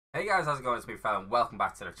Hey guys, how's it going? It's me, Fel, and welcome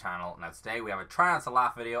back to the channel. Now today we have a try not to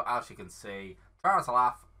laugh video. As you can see, try not to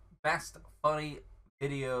laugh, best funny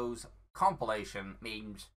videos, compilation,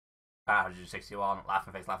 memes, 561,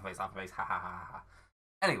 laughing face, ha ha ha ha.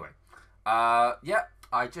 Anyway, yeah,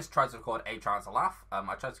 I just tried to record a try not to laugh. I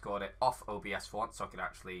tried to record it off OBS for once so I could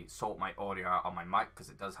actually sort my audio out on my mic,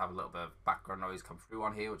 because it does have a little bit of background noise come through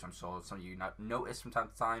on here, which I'm sure some of you notice from time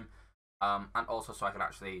to time. And also so I can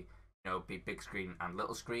actually, be big screen and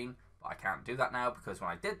little screen, but I can't do that now because when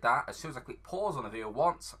I did that, as soon as I click pause on the video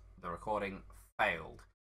once, the recording failed.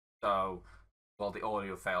 So, well, the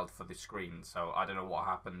audio failed for the screen, so I don't know what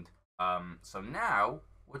happened. So now,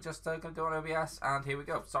 we're just going to do it on OBS, and here we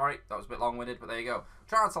go. Sorry, that was a bit long-winded, but there you go.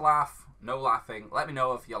 Try not to laugh, no laughing. Let me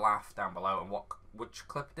know if you laugh down below and which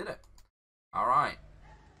clip did it. Alright.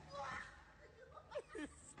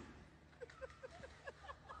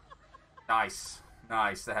 Nice.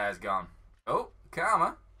 Nice, the hair's gone. Oh,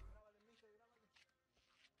 karma.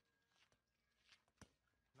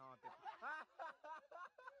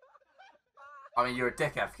 I mean, you're a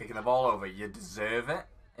dickhead for kicking the ball over. You deserve it,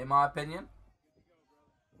 in my opinion.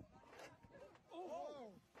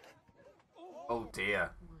 Oh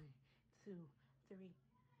dear. 1, 2, 3.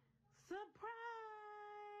 Surprise!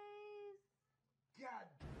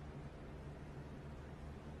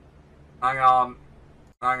 Hang on.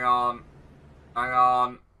 Hang on. Hang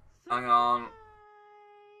on. Hang on.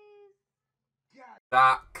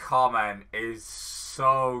 That comment is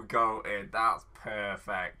so goated. That's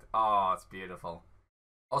perfect. Oh, it's beautiful.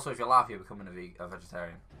 Also, if you laugh, you're becoming a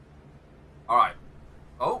vegetarian. Alright.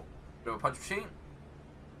 Oh, do a punch machine.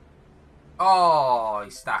 Oh, he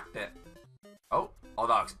stacked it. Oh, that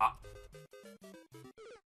looks up.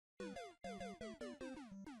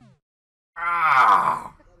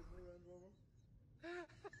 Ah!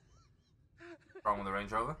 Wrong with the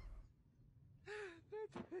Range Rover?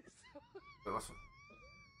 Wait, what's...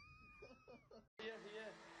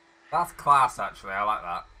 That's class, actually. I like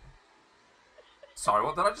that. Sorry,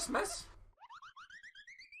 what did I just miss?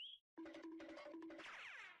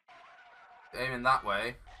 Aiming that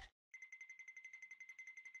way.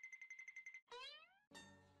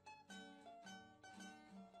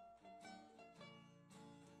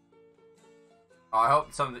 Oh, I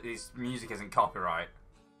hope some of this music isn't copyright.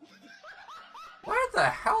 Where the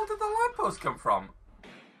hell did the lamppost come from?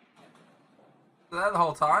 There the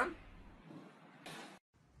whole time?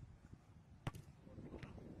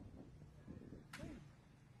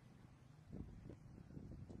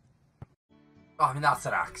 Oh, I mean, that's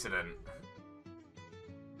an accident.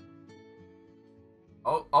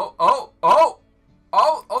 Oh,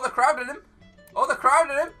 they're crowding him. Oh, they're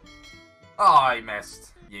crowding him. Oh, he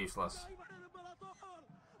missed. Useless.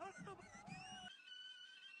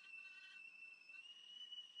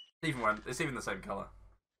 It's even the same colour.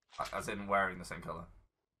 As in wearing the same colour.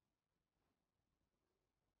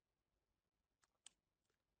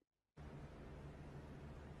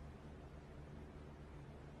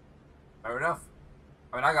 Fair enough.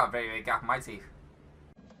 I mean, I got a very big gap in my teeth.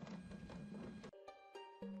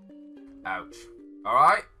 Ouch.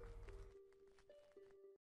 Alright.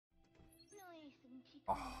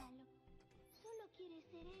 Oh.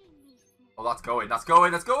 Oh, that's going. That's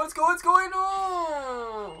going. It's going.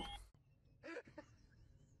 Oh!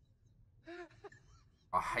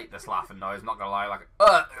 I hate this laughing noise, I'm not gonna lie. Like,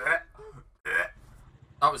 that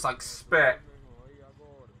was like spit.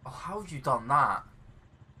 Oh, how have you done that?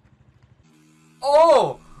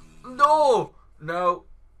 Oh! No! No.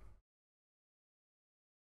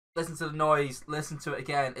 Listen to the noise. Listen to it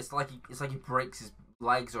again. It's like he breaks his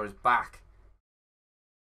legs or his back.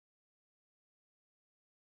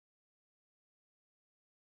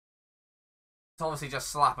 It's obviously just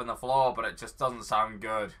slapping the floor, but it just doesn't sound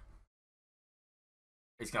good.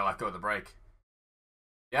 He's gonna let go of the brake.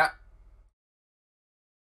 Yeah.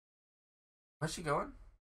 Where's she going?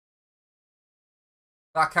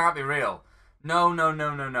 That can't be real. No.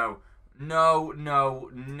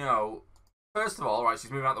 First of all, right,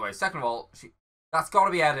 she's moving out the way. Second of all, that's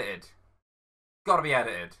gotta be edited. Gotta be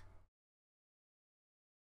edited.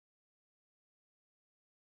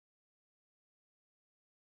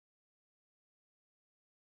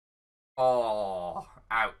 Oh,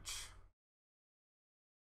 ouch.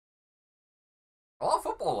 A lot of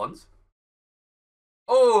football ones.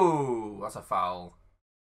 Oh, that's a foul.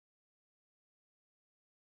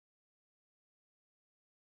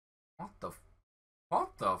 What the How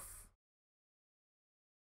the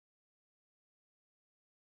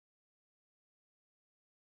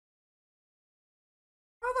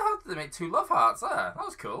hell did they make 2 love hearts there? That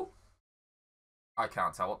was cool. I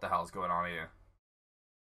can't tell what the hell's going on here.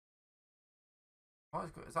 What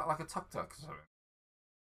is that, like a tuk-tuk or something?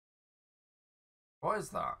 What is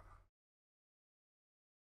that?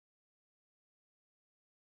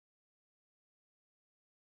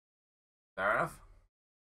 Fair enough.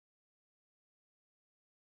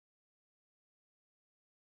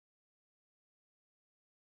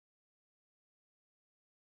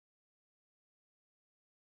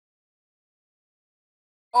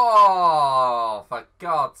 Oh, for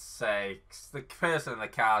God's sakes. The person in the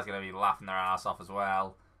car is going to be laughing their ass off as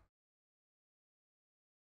well.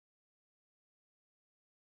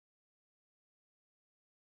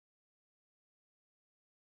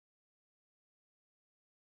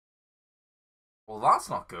 Well, that's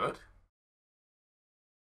not good.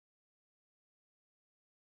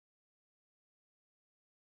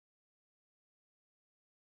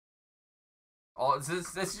 Oh,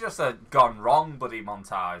 this is just a gone wrong bloody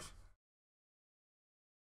montage.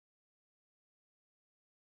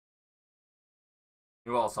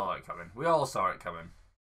 We all saw it coming. We all saw it coming.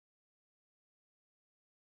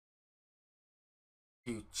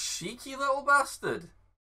 You cheeky little bastard.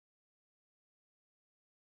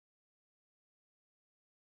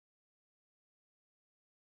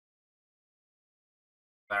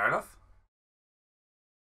 Fair enough.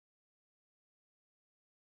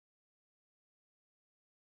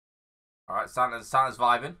 Alright, Santa's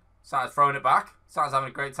vibing. Santa's throwing it back. Santa's having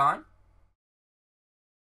a great time.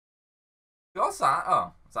 Got Santa?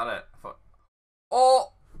 Oh, is that it?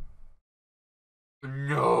 Oh!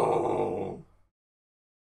 No!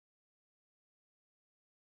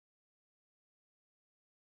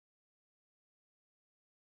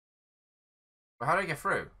 But how do I get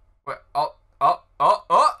through? Wait, oh!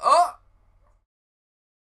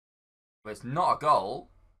 But it's not a goal.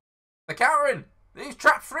 They're countering! He's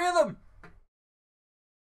trapped 3 of them!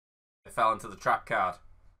 They fell into the trap card.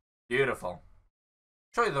 Beautiful.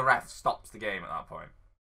 Surely the ref stops the game at that point.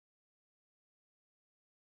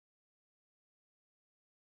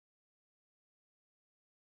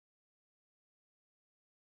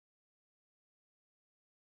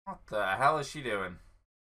 What the hell is she doing?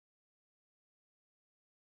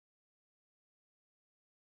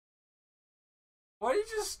 Why did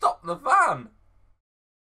you just stop the van?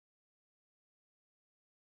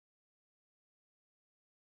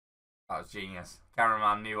 That was genius.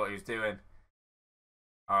 Cameraman knew what he was doing.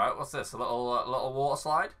 Alright, what's this? A little water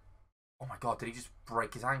slide? Oh my god, did he just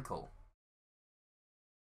break his ankle?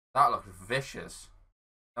 That looked vicious.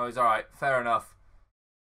 No, he's alright. Fair enough.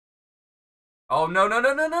 Oh, no.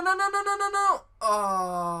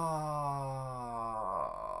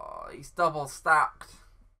 Oh, he's double stacked.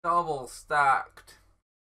 Double stacked.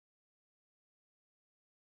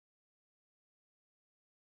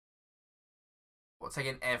 What,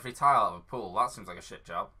 taking every tile out of a pool? That seems like a shit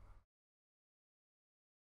job.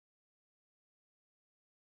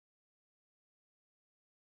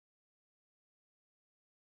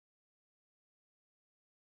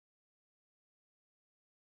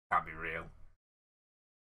 Can't be real.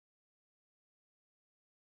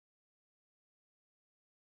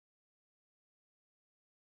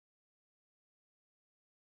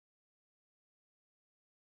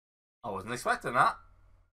 I wasn't expecting that.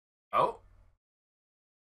 Oh.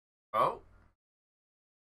 Oh.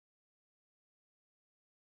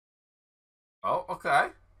 Oh, okay.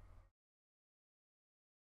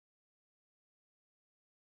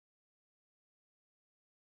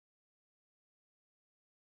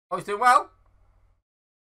 Oh, he's doing well.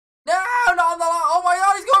 No, not on the line. Oh my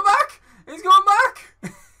god, he's going back. He's going back.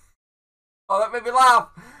 Oh, that made me laugh.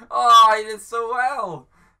 Oh, he did so well.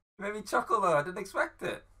 It made me chuckle though. I didn't expect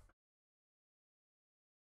it.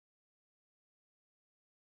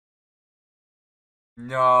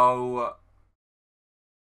 No.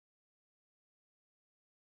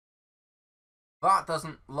 That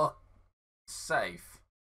doesn't look safe.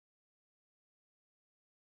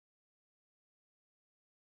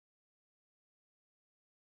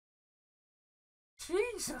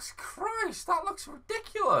 Jesus Christ, that looks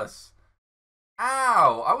ridiculous.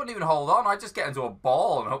 Ow, I wouldn't even hold on. I'd just get into a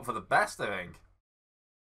ball and hope for the best, I think.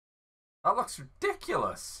 That looks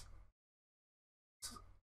ridiculous.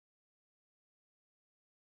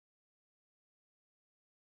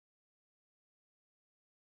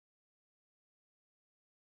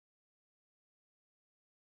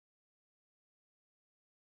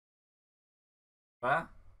 Where?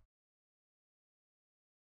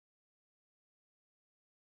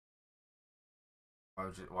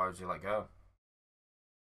 Why would you let go?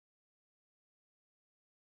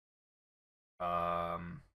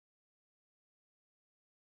 Um.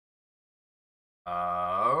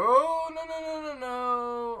 Oh,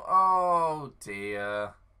 no. Oh,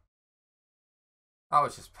 dear. That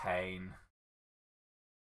was just pain.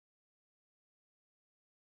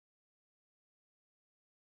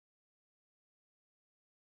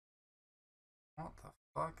 What the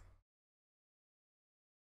fuck?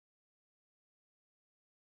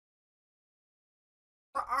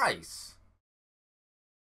 The ice.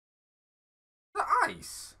 The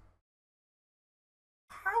ice.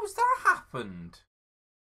 How's that happened?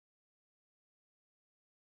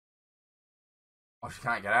 Oh, she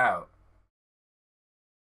can't get out.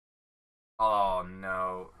 Oh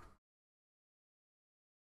no.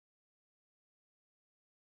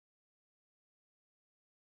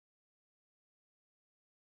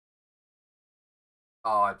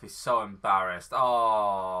 Oh, I'd be so embarrassed. Oh,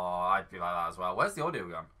 I'd be like that as well. Where's the audio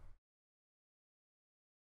gone?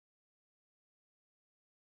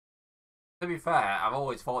 To be fair, I've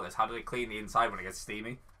always thought this. How do they clean the inside when it gets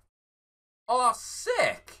steamy? Oh, that's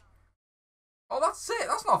sick. Oh, that's sick.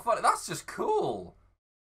 That's not funny. That's just cool.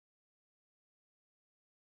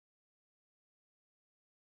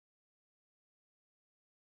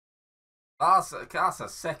 That's a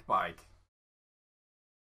sick bike.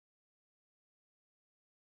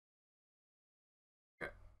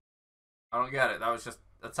 I don't get it. That was just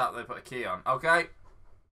a tap they put a key on. Okay.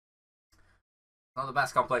 Not the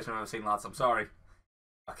best compilation I've ever seen, lads. I'm sorry.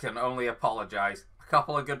 I can only apologise. A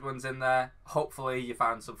couple of good ones in there. Hopefully you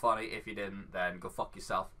found some funny. If you didn't, then go fuck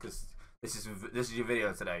yourself. Because this is your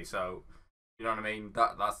video today. So you know what I mean.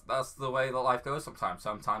 That's the way that life goes.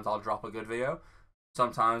 Sometimes I'll drop a good video.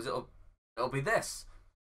 Sometimes it'll be this.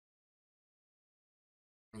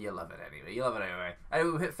 You love it anyway. You love it anyway.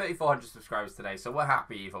 Anyway, we hit 3,400 subscribers today, so we're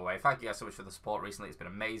happy either way. Thank you guys so much for the support recently. It's been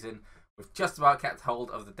amazing. We've just about kept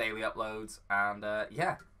hold of the daily uploads, and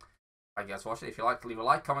yeah. Thank you guys for watching. If you like, leave a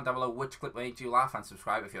like, comment down below which clip made you laugh, and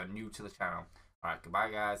subscribe if you're new to the channel. Alright,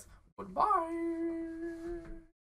 goodbye guys. Goodbye.